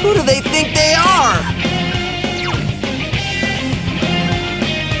 Who do they think they are?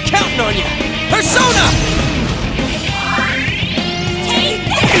 Counting on you! Persona! Take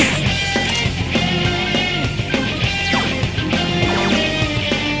this!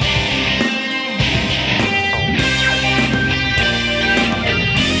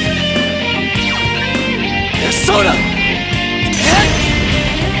 Persona!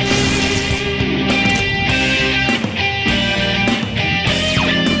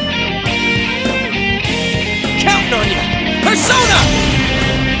 Counting on you! Persona!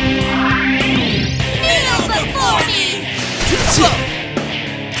 Kneel before me! Too slow!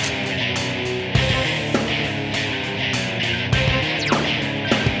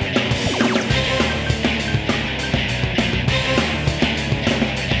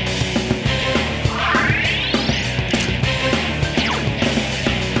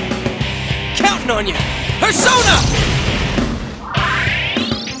 Counting on you! Persona!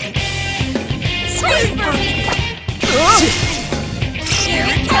 Wait for me! Here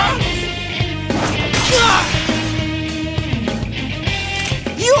it comes!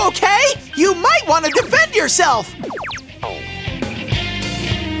 You okay? You might want to defend yourself!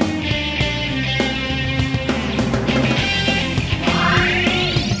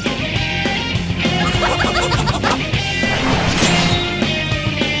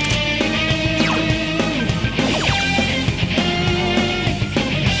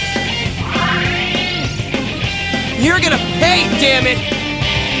 You're gonna pay, damn it!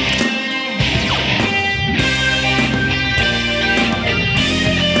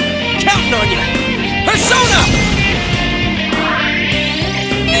 Counting on you! Persona!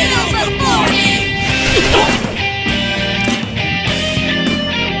 Kneel before me! Kneel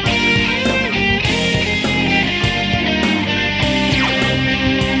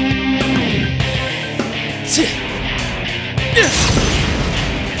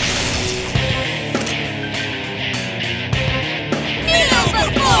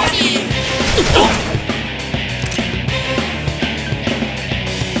before me!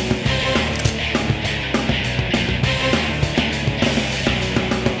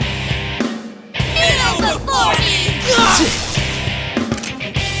 Kneel before me!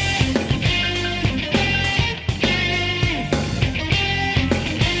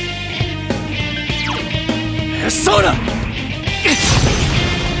 Persona!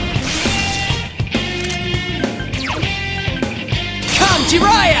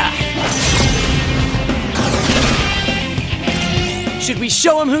 Jiraiya! Should we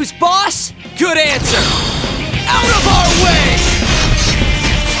show him who's boss? Good answer! Out of our way!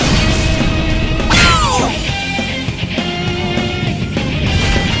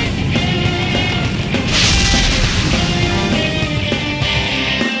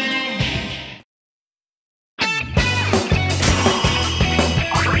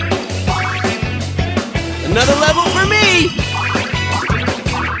 Another level for me!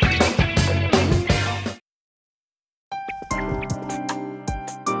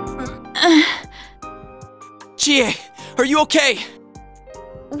 Chie, are you okay?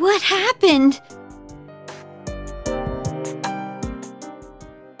 What happened?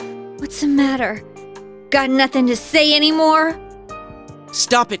 What's the matter? Got nothing to say anymore?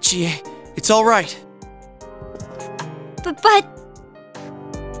 Stop it, Chie. It's all right. But...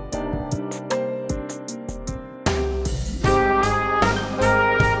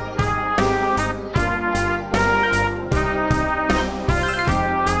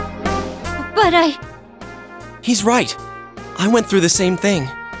 But He's right. I went through the same thing.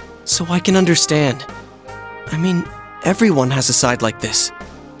 So I can understand. I mean, everyone has a side like this.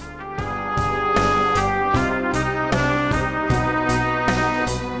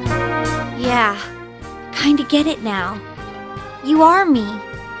 Yeah, kinda get it now. You are me.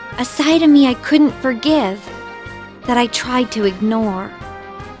 A side of me I couldn't forgive. That I tried to ignore.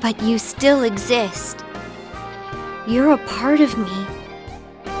 But you still exist. You're a part of me.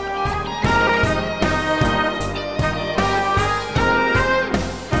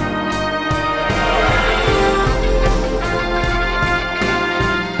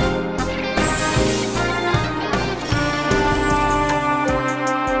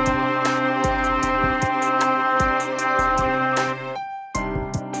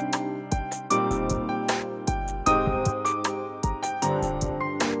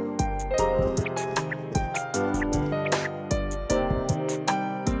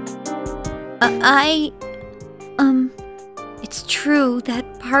 It's true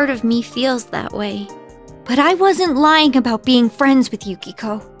that part of me feels that way. But I wasn't lying about being friends with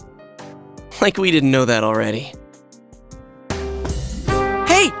Yukiko. Like we didn't know that already.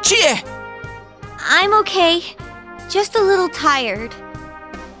 Hey, Chie! I'm okay. Just a little tired.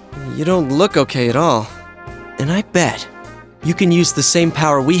 You don't look okay at all. And I bet you can use the same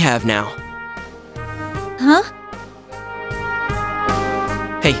power we have now. Huh?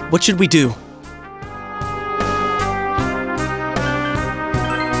 Hey, what should we do?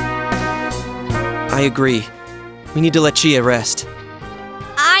 I agree. We need to let Chie rest.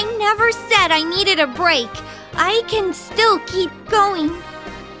 I never said I needed a break. I can still keep going.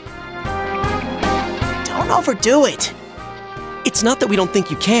 Don't overdo it. It's not that we don't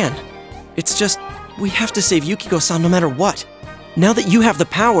think you can. It's just, we have to save Yukiko-san no matter what. Now that you have the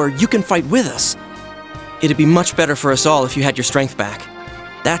power, you can fight with us. It'd be much better for us all if you had your strength back.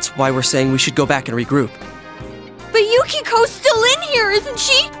 That's why we're saying we should go back and regroup. But Yukiko's still in here, isn't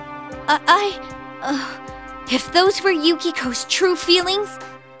she? If those were Yukiko's true feelings,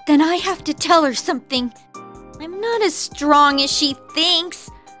 then I have to tell her something. I'm not as strong as she thinks.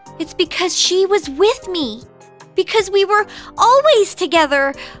 It's because she was with me. Because we were always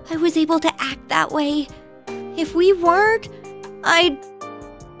together, I was able to act that way. If we weren't, I'd...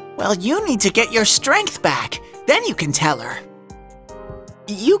 Well, you need to get your strength back. Then you can tell her.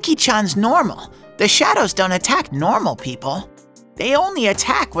 Yuki-chan's normal. The shadows don't attack normal people. They only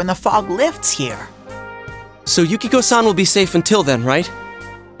attack when the fog lifts here. So Yukiko-san will be safe until then, right?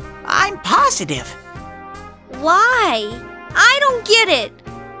 I'm positive. Why? I don't get it.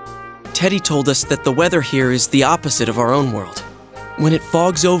 Teddy told us that the weather here is the opposite of our own world. When it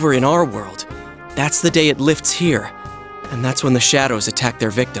fogs over in our world, that's the day it lifts here, and that's when the shadows attack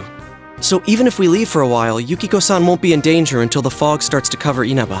their victim. So even if we leave for a while, Yukiko-san won't be in danger until the fog starts to cover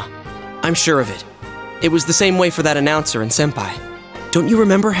Inaba. I'm sure of it. It was the same way for that announcer and Senpai. Don't you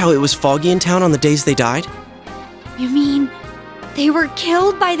remember how it was foggy in town on the days they died? You mean they were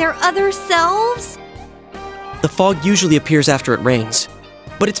killed by their other selves? The fog usually appears after it rains.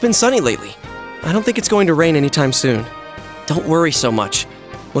 But it's been sunny lately. I don't think it's going to rain anytime soon. Don't worry so much.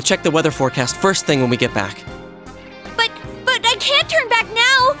 We'll check the weather forecast first thing when we get back. But I can't turn back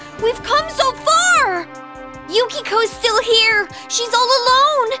now! We've come so far! Yukiko's still here! She's all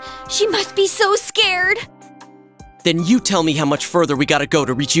alone! She must be so scared! Then you tell me how much further we gotta go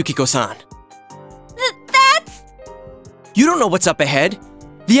to reach Yukiko-san. That's... You don't know what's up ahead.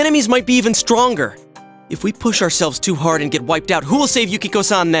 The enemies might be even stronger. If we push ourselves too hard and get wiped out, who will save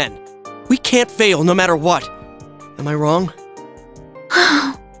Yukiko-san then? We can't fail no matter what. Am I wrong?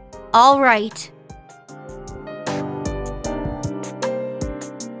 All right.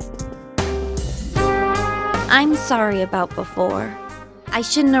 I'm sorry about before. I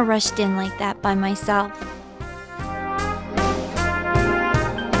shouldn't have rushed in like that by myself.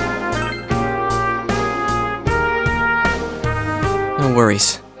 No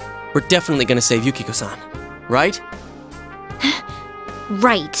worries. We're definitely gonna save Yukiko-san, right?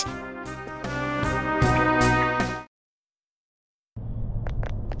 Right.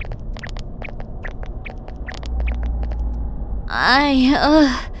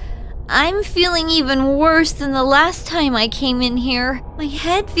 I'm feeling even worse than the last time I came in here. My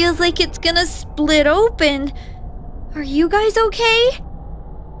head feels like it's gonna split open. Are you guys okay?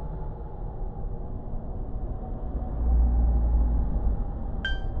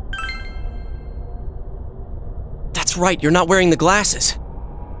 That's right, you're not wearing the glasses.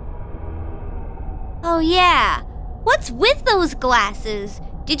 Oh yeah. What's with those glasses?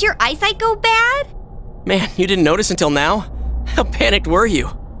 Did your eyesight go bad? Man, you didn't notice until now? How panicked were you?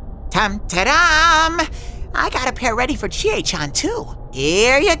 Tum-ta-dum! I got a pair ready for Chie-chan too.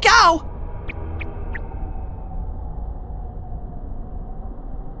 Here you go.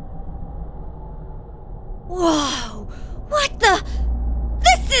 Whoa! What the?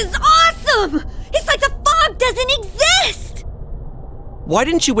 This is awesome! It's like the fog doesn't exist! Why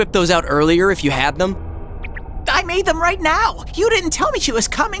didn't you whip those out earlier if you had them? I made them right now. You didn't tell me she was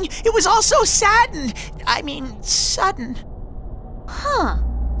coming. It was all so sudden. Huh.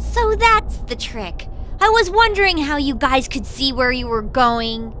 So that's the trick. I was wondering how you guys could see where you were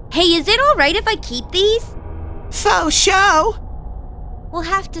going. Hey, is it alright if I keep these? Faux show! We'll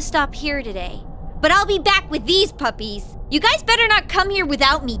have to stop here today. But I'll be back with these puppies. You guys better not come here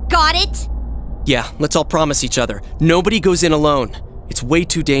without me, got it? Yeah, let's all promise each other. Nobody goes in alone. It's way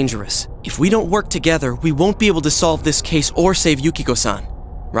too dangerous. If we don't work together, we won't be able to solve this case or save Yukiko-san,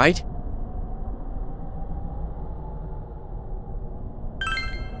 right?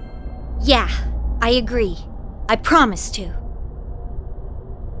 Yeah, I agree. I promise to.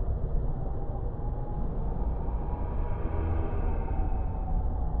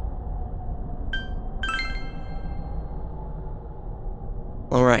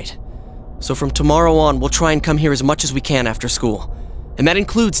 Alright. So from tomorrow on, we'll try and come here as much as we can after school. And that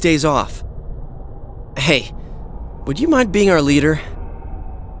includes days off. Hey, would you mind being our leader?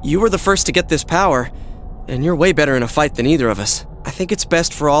 You were the first to get this power, and you're way better in a fight than either of us. I think it's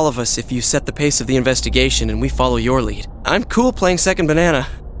best for all of us if you set the pace of the investigation and we follow your lead. I'm cool playing second banana.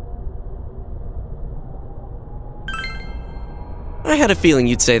 I had a feeling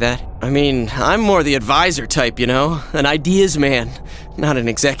you'd say that. I mean, I'm more the advisor type, you know? An ideas man, not an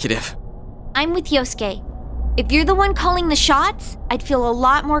executive. I'm with Yosuke. If you're the one calling the shots, I'd feel a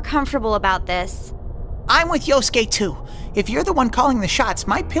lot more comfortable about this. I'm with Yosuke too. If you're the one calling the shots,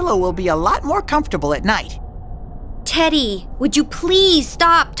 my pillow will be a lot more comfortable at night. Teddy, would you please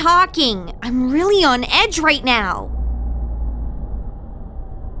stop talking? I'm really on edge right now.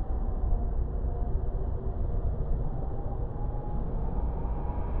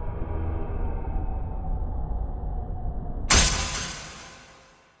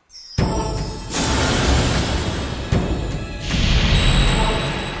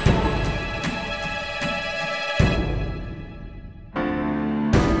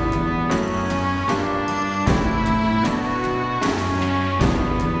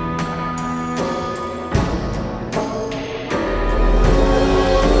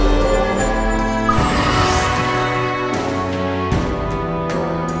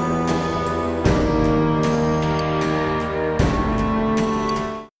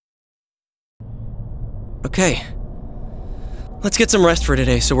 Okay. Let's get some rest for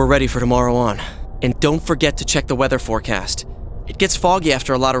today so we're ready for tomorrow on. And don't forget to check the weather forecast. It gets foggy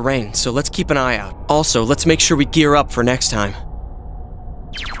after a lot of rain, so let's keep an eye out. Also, let's make sure we gear up for next time.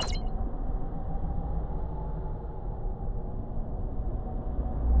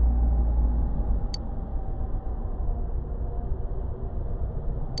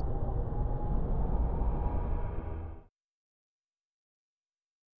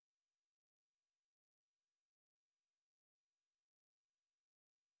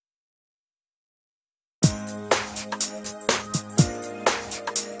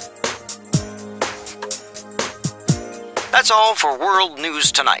 That's all for World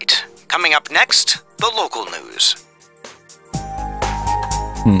News Tonight. Coming up next, the local news.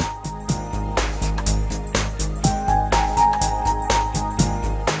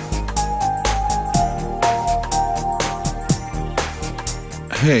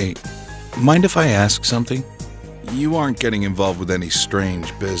 Hey, mind if I ask something? You aren't getting involved with any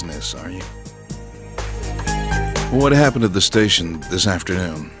strange business, are you? What happened at the station this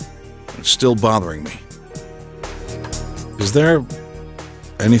afternoon? It's still bothering me. Is there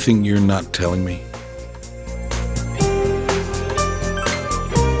anything you're not telling me?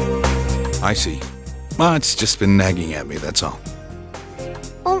 I see. Well, it's just been nagging at me, that's all.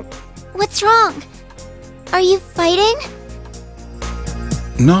 Oh, what's wrong? Are you fighting?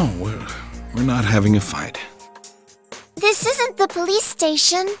 No, we're not having a fight. This isn't the police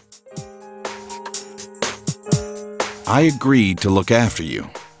station. I agreed to look after you.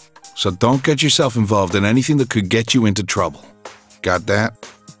 So don't get yourself involved in anything that could get you into trouble. Got that?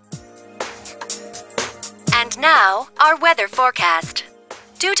 And now, our weather forecast.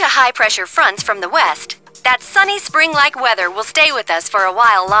 Due to high-pressure fronts from the west, that sunny spring-like weather will stay with us for a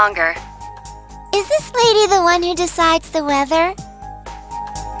while longer. Is this lady the one who decides the weather?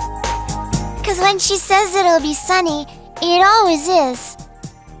 'Cause when she says it'll be sunny, it always is.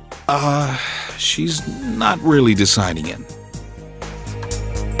 She's not really deciding it.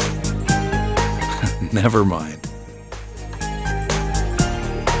 Never mind.